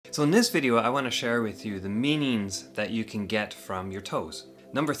So in this video, I want to share with you the meanings that you can get from your toes.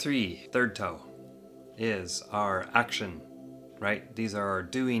 Number 3, third toe, is our action, right? These are our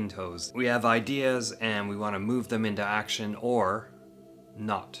doing toes. We have ideas and we want to move them into action or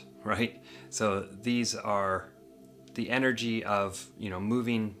not, right? So these are the energy of,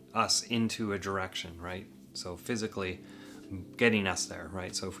 moving us into a direction, right? So physically getting us there,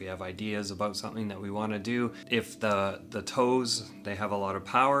 right? So if we have ideas about something that we want to do, if the toes, they have a lot of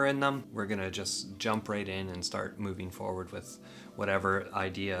power in them, we're gonna just jump right in and start moving forward with whatever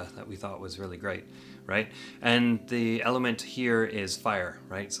idea that we thought was really great, right? And the element here is fire,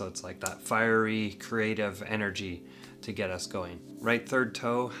 right? So it's like that fiery, creative energy to get us going. Right third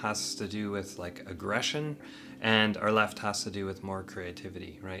toe has to do with like aggression, and our left has to do with more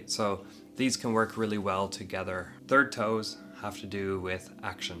creativity, right? So these can work really well together. Third toes have to do with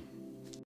action.